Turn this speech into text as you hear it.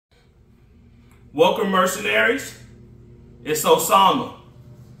Welcome, mercenaries. It's Osama.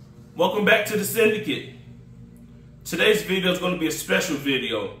 Welcome back to the Syndicate. Today's video is going to be a special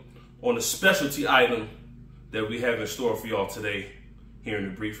video on a specialty item that we have in store for y'all today here in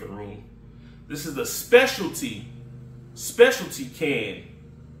the briefing room. This is a specialty can,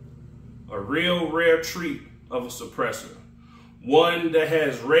 a real rare treat of a suppressor. One that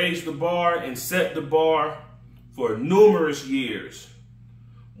has raised the bar and set the bar for numerous years.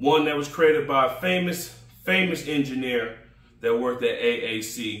 One that was created by a famous engineer that worked at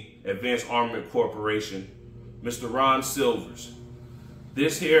AAC, Advanced Armament Corporation, Mr. Ron Silvers.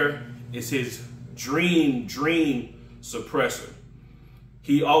 This here is his dream suppressor.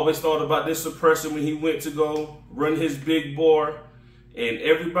 He always thought about this suppressor when he went to go run his big bore, and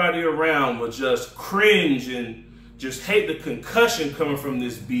everybody around would just cringe and just hate the concussion coming from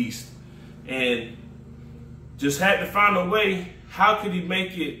this beast, and just had to find a way, how could he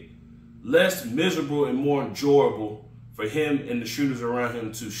make it less miserable and more enjoyable for him and the shooters around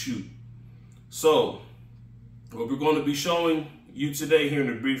him to shoot. So what we're going to be showing you today here in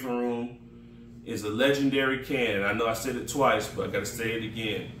the briefing room is a legendary can. I know I said it twice, but I got to say it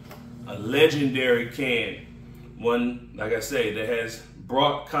again. A legendary can. One, like I say, that has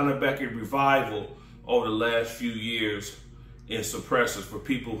brought kind of back a revival over the last few years in suppressors for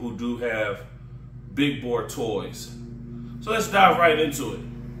people who do have big bore toys. So let's dive right into it.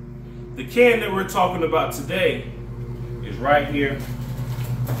 The can that we're talking about today is right here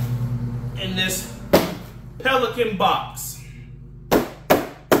in this Pelican box.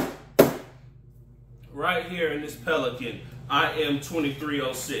 Right here in this Pelican IM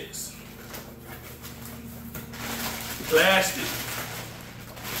 2306. Plastic.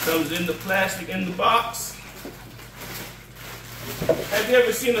 Comes in the plastic in the box. Have you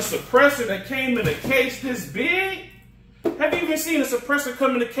ever seen a suppressor that came in a case this big? Have you even seen a suppressor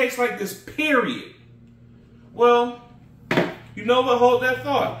come in a case like this, period? Well, you know what? Hold that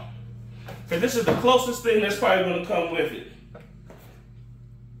thought. Because this is the closest thing that's probably going to come with it.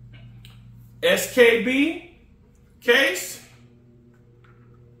 SKB case,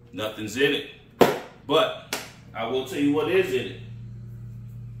 nothing's in it. But I will tell you what is in it.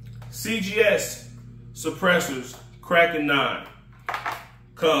 CGS suppressors, Kraken 9,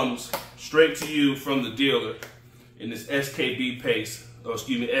 comes straight to you from the dealer in this SKB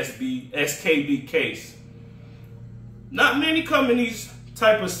case. Not many come in these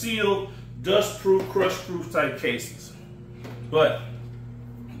type of sealed, dust-proof, crush-proof type cases. But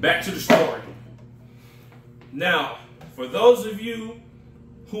back to the story. Now, for those of you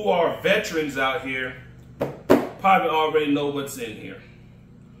who are veterans out here, probably already know what's in here.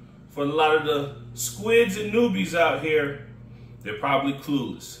 For a lot of the squids and newbies out here, they're probably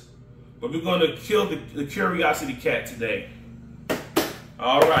clueless. But we're going to kill the curiosity cat today.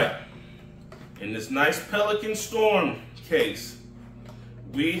 All right. In this nice Pelican Storm case,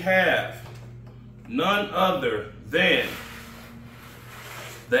 we have none other than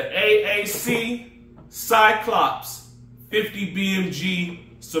the AAC Cyclops 50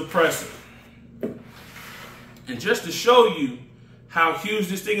 BMG suppressor. And just to show you how huge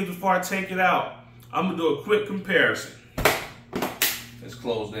this thing is before I take it out, I'm going to do a quick comparison. Let's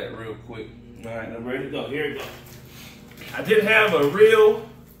close that real quick. All right, I'm ready to go. Here we go. I didn't have a real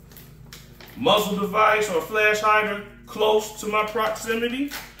muzzle device or flash hider close to my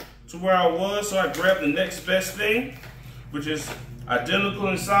proximity to where I was, so I grabbed the next best thing, which is identical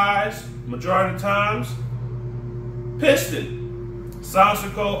in size, majority of times. Piston.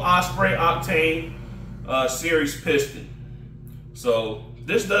 Sounsico Osprey Octane series piston. So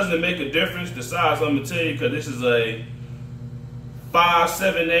this doesn't make a difference, the size, I'm going to tell you, because this is a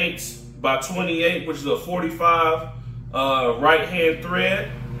 5/7/8 by 28, which is a 45 right-hand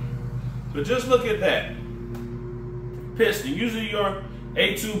thread. But just look at that. Piston. Usually your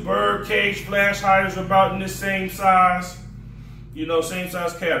A2 bird cage flash hiders are about in the same size, you know, same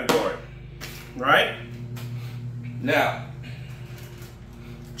size category, right? Now,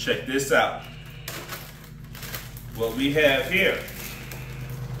 check this out. What we have here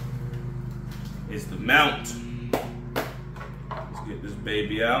is the mount. Get this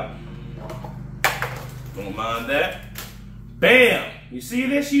baby out. Don't mind that. Bam! You see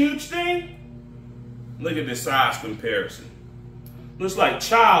this huge thing? Look at this size comparison. Looks like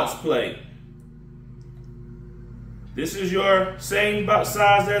child's play. This is your same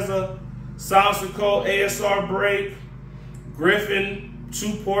size as a Sounsico ASR brake, Griffin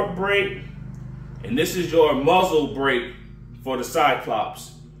 2-port brake, and this is your muzzle brake for the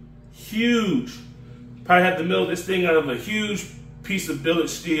Cyclops. Huge. Probably have to mill this thing out of a huge piece of billet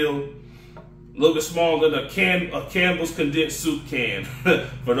steel A little bit smaller than a Campbell's condensed soup can.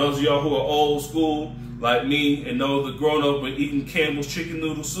 For those of y'all who are old school like me and know the grown up with eating Campbell's chicken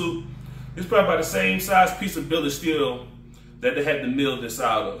noodle soup, it's probably about the same size piece of billet steel that they had to mill this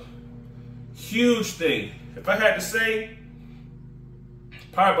out of. Huge thing. If I had to say,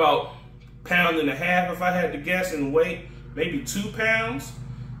 probably about £1.5 pounds if I had to guess in weight, maybe 2 pounds.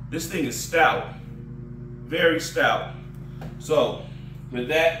 This thing is stout, very stout. So with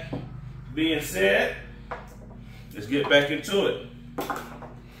that being said, let's get back into it.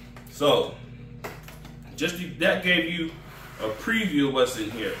 So that gave you a preview of what's in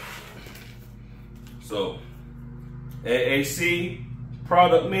here. So AAC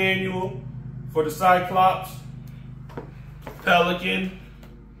product manual for the Cyclops, Pelican.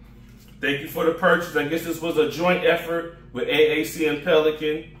 Thank you for the purchase. I guess this was a joint effort with AAC and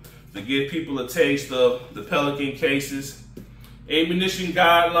Pelican to give people a taste of the Pelican cases. Ammunition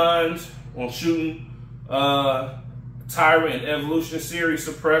guidelines on shooting Tyrant and Evolution series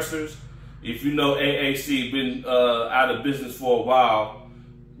suppressors. If you know AAC, been out of business for a while.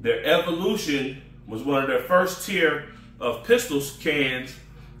 Their Evolution was one of their first tier of pistol cans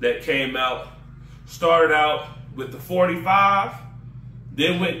that came out. Started out with the 45,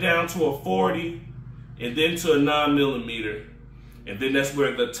 then went down to a 40, and then to a 9mm. And then that's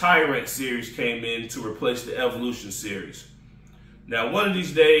where the Tyrant series came in to replace the Evolution series. Now, one of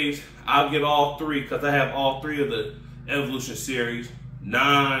these days, I'll get all three because I have all three of the Evolution series,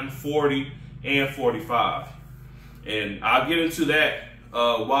 9, 40, and 45. And I'll get into that,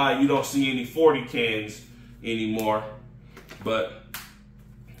 why you don't see any 40 cans anymore. But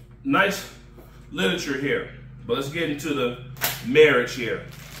nice literature here. But let's get into the marriage here.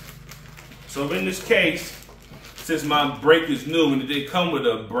 So in this case, since my brake is new and it didn't come with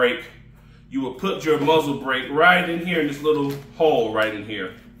a brake, you will put your muzzle brake right in here in this little hole right in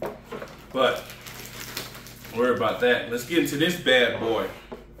here. But don't worry about that. Let's get into this bad boy.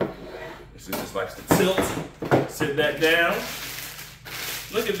 Since this likes to tilt, sit that down.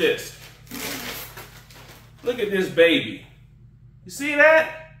 Look at this. Look at this baby. You see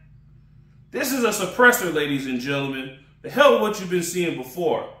that? This is a suppressor, ladies and gentlemen. The hell of what you've been seeing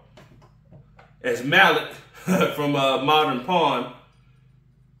before. As Mallet from Modern Pawn,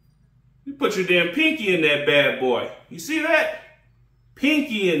 you put your damn pinky in that bad boy. You see that?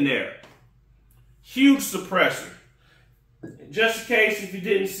 Pinky in there. Huge suppressor. Just in case if you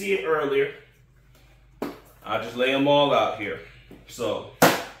didn't see it earlier, I'll just lay them all out here. So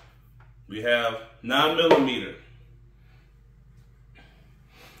we have 9mm,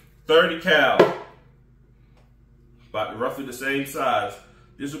 30 cal, about roughly the same size.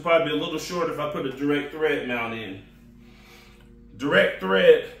 This would probably be a little shorter if I put a direct thread mount in. Direct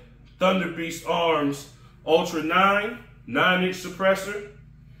thread Thunder Beast Arms Ultra 9-inch suppressor.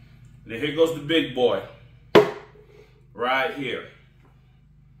 And then here goes the big boy, right here.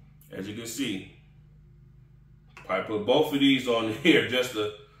 As you can see, probably put both of these on here just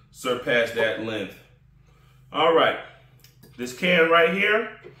to surpass that length. All right, this can right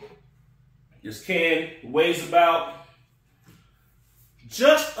here, this can weighs about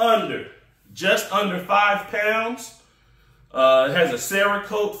just under 5 pounds. It has a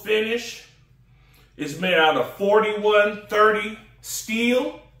Cerakote finish. It's made out of 4130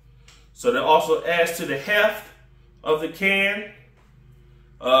 steel. So that also adds to the heft of the can.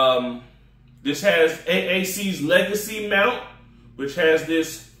 This has AAC's Legacy mount, which has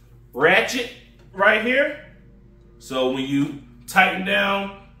this ratchet right here. So when you tighten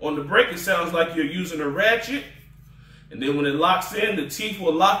down on the brake, it sounds like you're using a ratchet. And then when it locks in, the teeth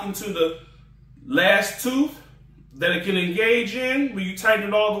will lock into the last tooth that it can engage in when you tighten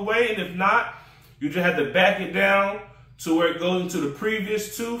it all the way. And if not, you just have to back it down to where it goes into the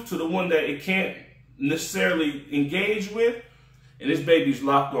previous tooth, to the one that it can't necessarily engage with. And this baby's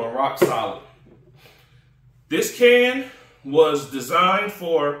locked on rock solid. This can was designed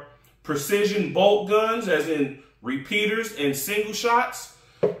for precision bolt guns, as in repeaters and single shots.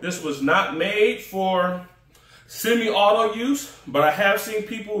 This was not made for semi-auto use, but I have seen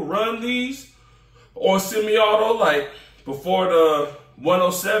people run these on semi-auto, like before the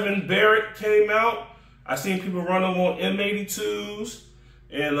 107 Barrett came out. I seen people run them on M82s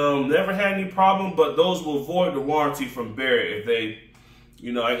and never had any problem, but those will void the warranty from Barrett if they,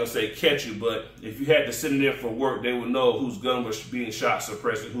 you know, I ain't gonna say catch you, but if you had to sit in there for work, they would know whose gun was being shot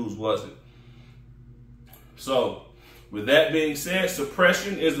suppressed and whose wasn't. So with that being said,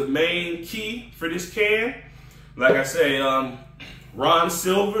 suppression is the main key for this can. Like I say, Ron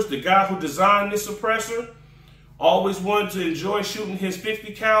Silvers, the guy who designed this suppressor, always wanted to enjoy shooting his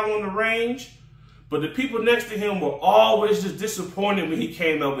 50 cal on the range, But the people next to him were always just disappointed when he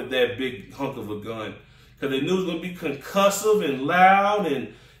came out with that big hunk of a gun, because they knew it was going to be concussive and loud,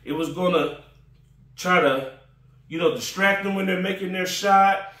 and it was going to try to, distract them when they're making their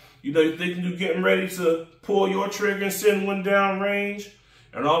shot. You're thinking you're getting ready to pull your trigger and send one down range,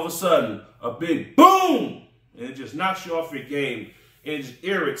 and all of a sudden, a big boom, and it just knocks you off your game, and it just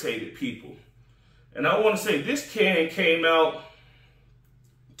irritated people. And I want to say this can came out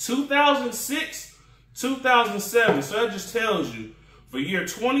 2006, 2007. So that just tells you, for year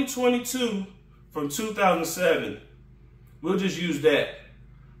 2022 from 2007, we'll just use that.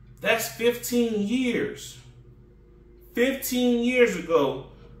 That's 15 years. 15 years ago,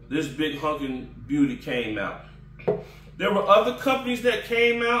 this big hunkin' beauty came out. There were other companies that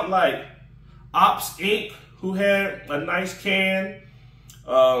came out, like Ops Inc., who had a nice can.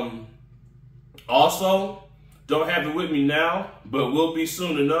 Also, don't have it with me now, but will be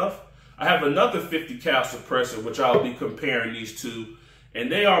soon enough. I have another 50 cal suppressor, which I'll be comparing these two.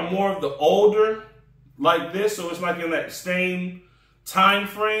 And they are more of the older, like this, so it's like in that same time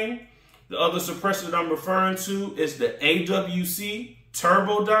frame. The other suppressor that I'm referring to is the AAC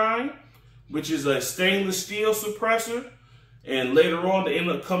Turbodyne, which is a stainless steel suppressor. And later on, they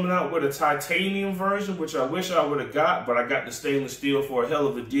ended up coming out with a titanium version, which I wish I would have got, but I got the stainless steel for a hell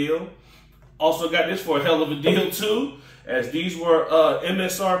of a deal. Also got this for a hell of a deal too, as these were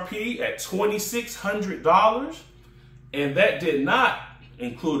MSRP at $2,600, and that did not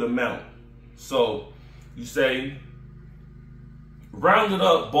include a mount. So you say, rounded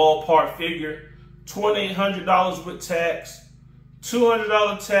up ballpark figure, $2,800 with tax,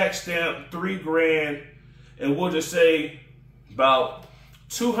 $200 tax stamp, $3 grand, and we'll just say about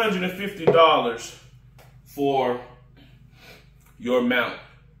 $250 for your mount.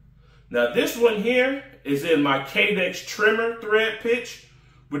 Now this one here is in my Cadex trimmer thread pitch,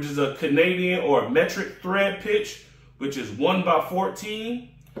 which is a Canadian or metric thread pitch, which is 1x14.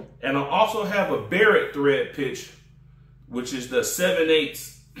 And I also have a Barrett thread pitch, which is the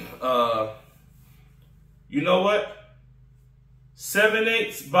 7/8. You know what?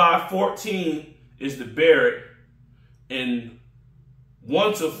 7/8 by 14 is the Barrett, and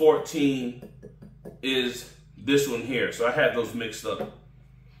 1/14 is this one here. So I had those mixed up.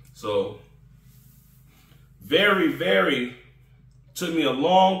 So very, took me a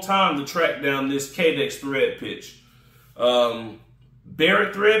long time to track down this Cadex thread pitch.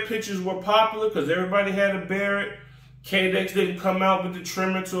 Barrett thread pitches were popular because everybody had a Barrett. Cadex didn't come out with the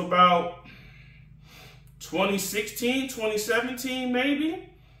trimmer till about 2016, 2017 maybe.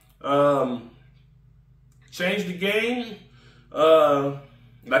 Changed the game.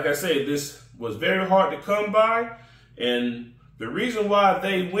 Like I said, this was very hard to come by, and the reason why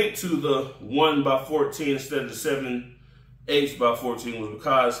they went to the 1x14 instead of the 7/8 by 14 was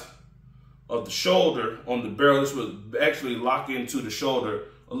because of the shoulder on the barrel. This would actually lock into the shoulder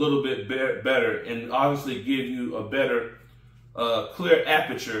a little bit better, and obviously give you a better clear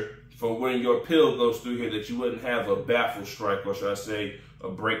aperture for when your pill goes through here, that you wouldn't have a baffle strike, or should I say a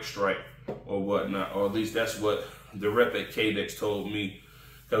break strike or whatnot, or at least that's what the rep at Cadex told me,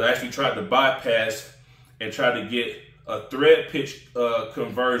 because I actually tried to bypass and try to get a thread pitch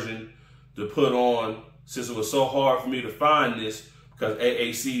conversion to put on, since it was so hard for me to find this, because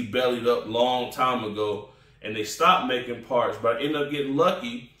AAC bellied up long time ago and they stopped making parts. But I ended up getting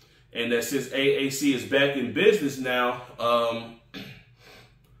lucky, and that since AAC is back in business now,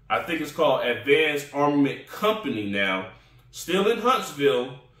 I think it's called Advanced Armament Company now, still in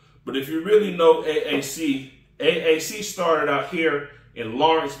Huntsville. But if you really know AAC, AAC started out here in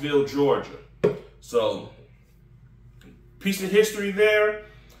Lawrenceville, Georgia. So piece of history there.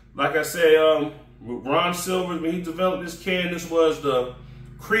 Like I say, Ron Silver, when he developed this can, this was the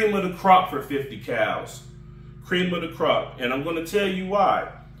cream of the crop for 50 cals. Cream of the crop. And I'm going to tell you why.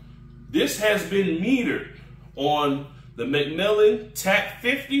 This has been metered on the McMillan TAC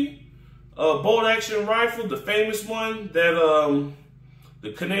 50 bolt action rifle, the famous one that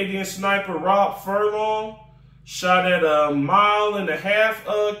the Canadian sniper Rob Furlong shot at 1.5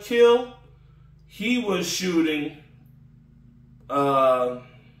 miles kill. He was shooting, had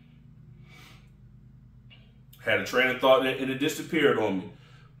a train of thought and it disappeared on me.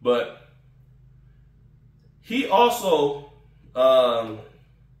 But he also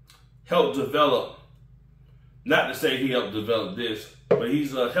helped develop, not to say he helped develop this, but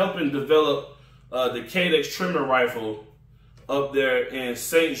he's helping develop the Cadex trimmer rifle up there in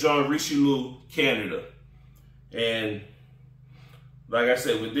Saint Jean Richelieu, Canada. And like I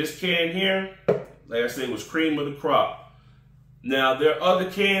said, with this can here, like I said, it was cream of the crop. Now there are other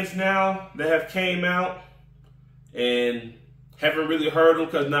cans now that have came out and Haven't really heard them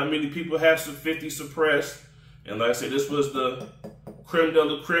because not many people have some 50 suppressed. And like I said, this was the creme de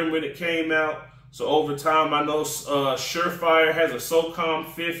la creme when it came out. So over time, I know Surefire has a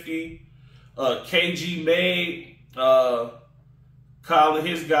SOCOM 50. KG Made, Kyle and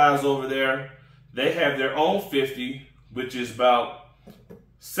his guys over there, they have their own 50, which is about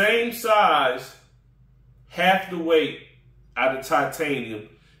same size, half the weight out of titanium.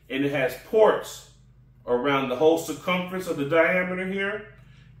 And it has ports around the whole circumference of the diameter here.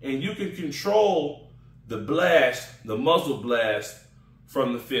 And you can control the blast, the muzzle blast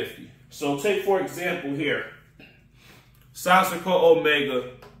from the 50. So take, for example, here, Cyclops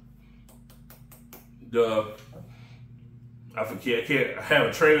Omega, I have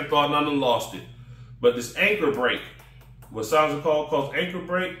a train of thought and I done lost it. But this anchor brake, what Cyclops calls anchor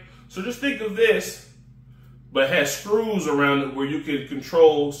brake. So just think of this, but it has screws around it where you can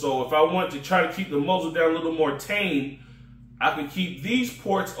control. So if I want to try to keep the muzzle down a little more tame, I can keep these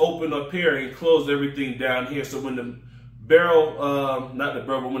ports open up here and close everything down here. So when the barrel, not the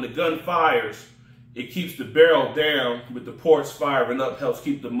barrel, but when the gun fires, it keeps the barrel down with the ports firing up, helps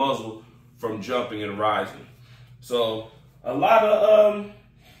keep the muzzle from jumping and rising. So a lot of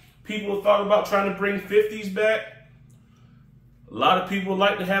people thought about trying to bring 50s back. A lot of people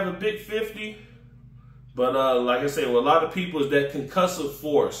like to have a big 50. But like I said, with a lot of people is that concussive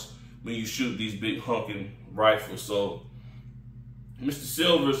force when you shoot these big honking rifles. So Mr.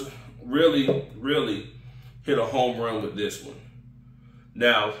 Silvers really hit a home run with this one.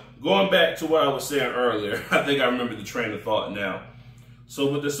 Now, going back to what I was saying earlier, I think I remember the train of thought now.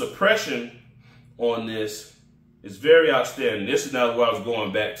 So with the suppression on this, it's very outstanding. This is now what I was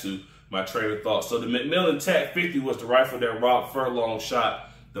going back to, my train of thought. So the McMillan TAC 50 was the rifle that Rob Furlong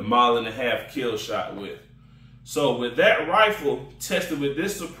shot the 1.5 mile kill shot with. So with that rifle tested with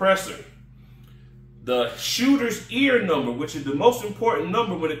this suppressor, the shooter's ear number, which is the most important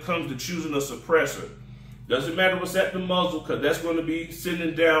number when it comes to choosing a suppressor. Doesn't matter what's at the muzzle, because that's going to be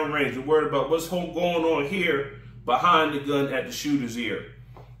sitting down range. You're worried about what's going on here behind the gun at the shooter's ear.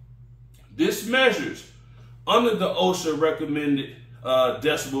 This measures under the OSHA recommended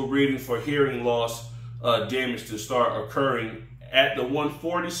decibel reading for hearing loss damage to start occurring at the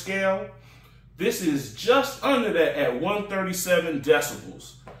 140 scale. This is just under that at 137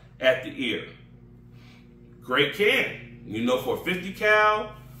 decibels at the ear. Great can. You know, for a 50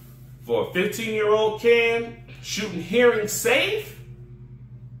 cal, for a 15-year-old can, shooting hearing safe,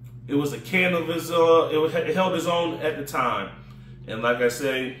 it was a can of his, it held his own at the time. And like I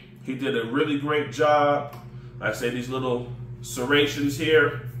say, he did a really great job. Like I say, these little serrations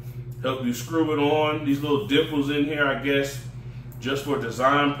here help you screw it on. These little dimples in here, I guess, just for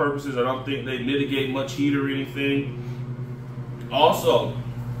design purposes. I don't think they mitigate much heat or anything. Also,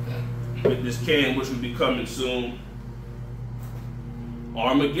 with this can, which will be coming soon,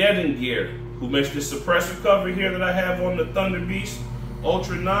 Armageddon Gear, who makes this suppressor cover here that I have on the Thunder Beast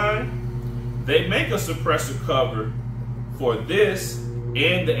Ultra 9, they make a suppressor cover for this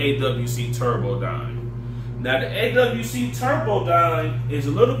and the AAC Turbodyne. Now the AAC Turbodyne is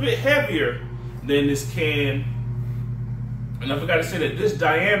a little bit heavier than this can, and I forgot to say that this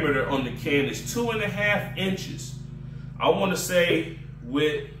diameter on the can is 2.5 inches. I want to say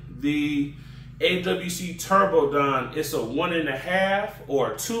with the AAC Turbodyne, it's a 1.5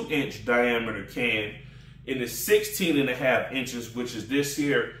 or a 2-inch diameter can, and it's 16.5 inches, which is this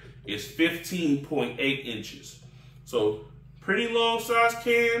here is 15.8 inches. So pretty long size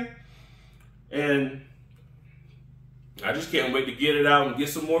can, and I just can't wait to get it out and get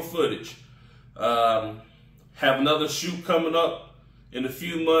some more footage. Have another shoot coming up in a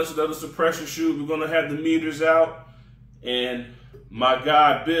few months, another suppressor shoot. We're gonna have the meters out, and my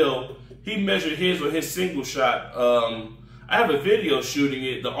guy Bill, he measured his on his single shot. I have a video shooting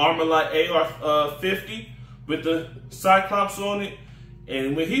it, the Armalite AR-50 with the Cyclops on it.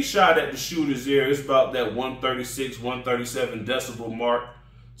 And when he shot at the shooter's ear, it's about that 136, 137 decibel mark.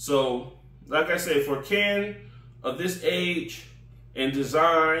 So, like I say, for a can of this age and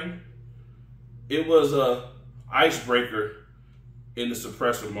design, it was a icebreaker in the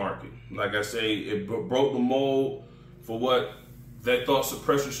suppressor market. Like I say, it broke the mold for what they thought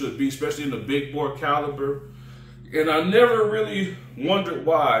suppressor should be, especially in the big bore caliber. And I never really wondered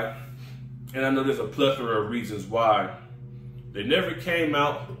why, and I know there's a plethora of reasons why, they never came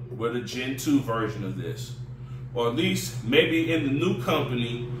out with a Gen 2 version of this. Or at least maybe in the new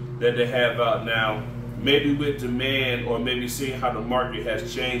company that they have out now, maybe with demand or maybe seeing how the market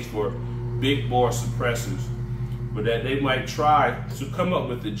has changed for big bore suppressors, but that they might try to come up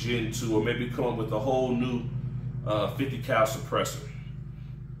with the Gen 2 or maybe come up with a whole new 50 cal suppressor.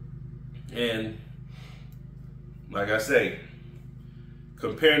 And like I say,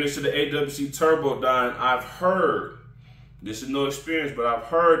 comparing this to the AAC Turbodyne, I've heard, this is no experience, but I've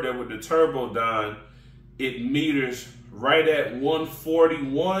heard that with the Turbodyne, it meters right at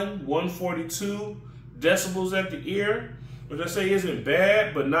 141, 142 decibels at the ear, which I say isn't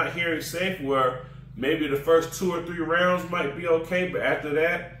bad, but not hearing safe, where maybe the first 2 or 3 rounds might be okay, but after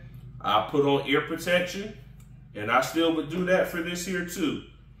that, I put on ear protection, and I still would do that for this here too.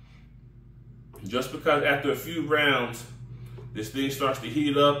 Just because after a few rounds, this thing starts to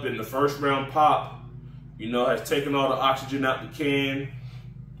heat up, and the first round pop, you know, has taken all the oxygen out the can,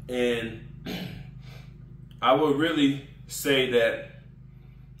 and I would really say that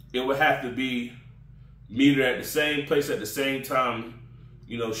it would have to be metered at the same place at the same time,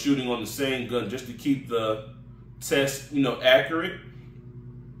 you know, shooting on the same gun, just to keep the test, you know, accurate.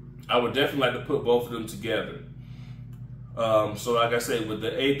 I would definitely like to put both of them together. So like I said, with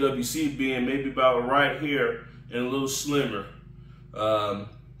the AAC being maybe about right here and a little slimmer.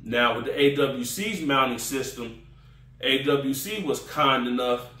 Now with the AAC's mounting system, AAC was kind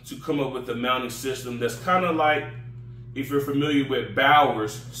enough to come up with a mounting system that's kind of like, if you're familiar with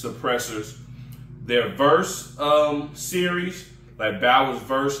Bowers suppressors, their Verse series, like Bowers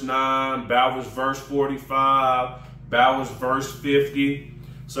Verse 9, Bowers Verse 45, Bowers Verse 50.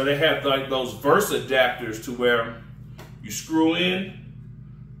 So they have like those Verse adapters to where you screw in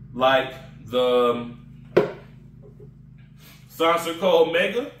like the Cyclops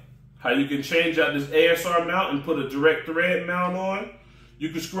Omega, how you can change out this ASR mount and put a direct thread mount on. You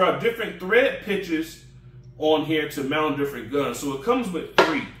can screw out different thread pitches on here to mount different guns. So it comes with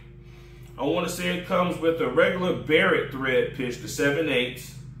 3. I want to say it comes with a regular Barrett thread pitch, the 7/8.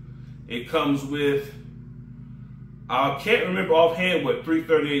 It comes with, I can't remember offhand what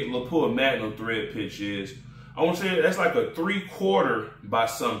 338 Lapua Magnum thread pitch is. I want to say that's like a 3/4 by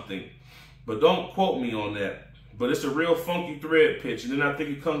something, but don't quote me on that. But it's a real funky thread pitch. And then I think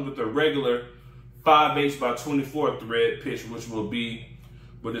it comes with a regular 5/8 by 24 thread pitch, which will be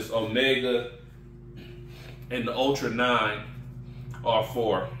with this Omega and the Ultra 9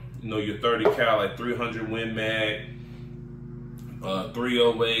 R4. You know, your 30 cal, like 300 Win Mag,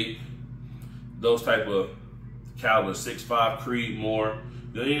 308, those type of caliber, 6.5 Creedmoor.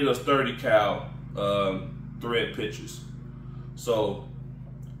 You need those 30 cal thread pitches. So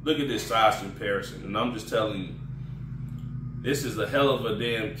look at this size comparison, and I'm just telling you, this is a hell of a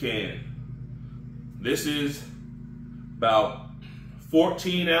damn can. This is about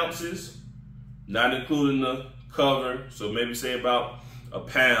 14 ounces, not including the cover, so maybe say about a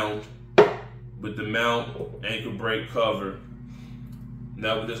pound with the mount, anchor brake, cover.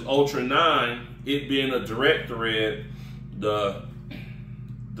 Now with this Ultra 9, it being a direct thread, the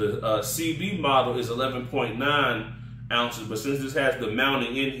CB model is 11.9 ounces, but since this has the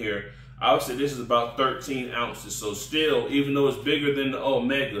mounting in here, I would say this is about 13 ounces. So still, even though it's bigger than the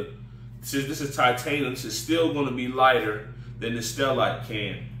Omega, since this is titanium, this is still going to be lighter than the Stellite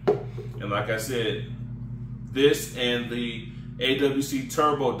can. And like I said, this and the AAC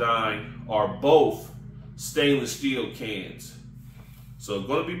Turbodyne are both stainless steel cans. So it's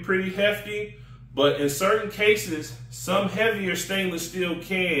going to be pretty hefty, but in certain cases, some heavier stainless steel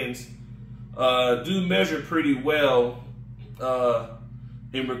cans do measure pretty well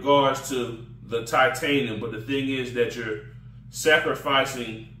in regards to the titanium. But the thing is that you're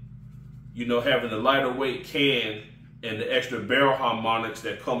sacrificing, you know, having a lighter weight can and the extra barrel harmonics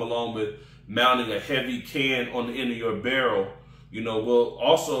that come along with mounting a heavy can on the end of your barrel, you know, will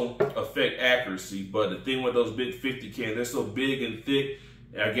also affect accuracy. But the thing with those big 50 cans, they're so big and thick,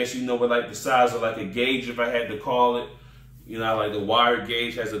 I guess, you know, with like the size of like a gauge, if I had to call it, you know, like the wire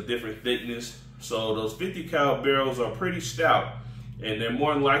gauge has a different thickness. So those 50 cal barrels are pretty stout, and they're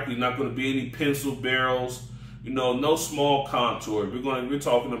more than likely not going to be any pencil barrels, you know, no small contours. We're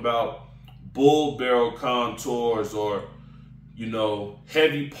talking about bull barrel contours, or, you know,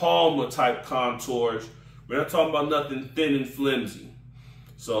 heavy Palmer type contours. We're not talking about nothing thin and flimsy.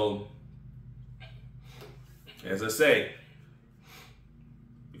 So, as I say,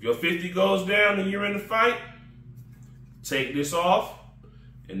 if your 50 goes down and you're in the fight, take this off,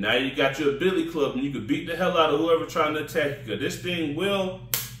 and now you got your billy club, and you can beat the hell out of whoever trying to attack you. Because this thing will,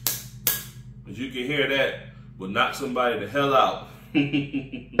 as you can hear that, will knock somebody the hell out.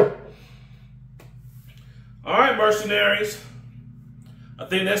 All right, mercenaries. I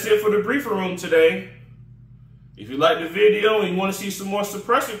think that's it for the briefer room today. If you like the video and you want to see some more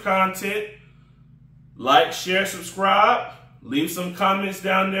suppressor content, like, share, subscribe. Leave some comments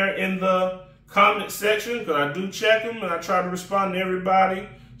down there in the comment section, because I do check them and I try to respond to everybody,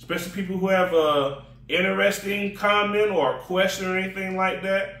 especially people who have a interesting comment or a question or anything like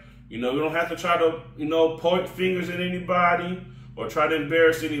that. You know, we don't have to try to, you know, point fingers at anybody or try to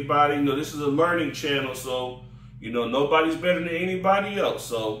embarrass anybody. You know, this is a learning channel, so, you know, nobody's better than anybody else.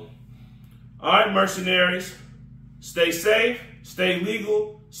 So, all right, mercenaries, stay safe, stay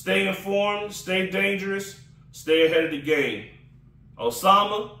legal, stay informed, stay dangerous, stay ahead of the game.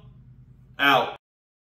 Osama, out.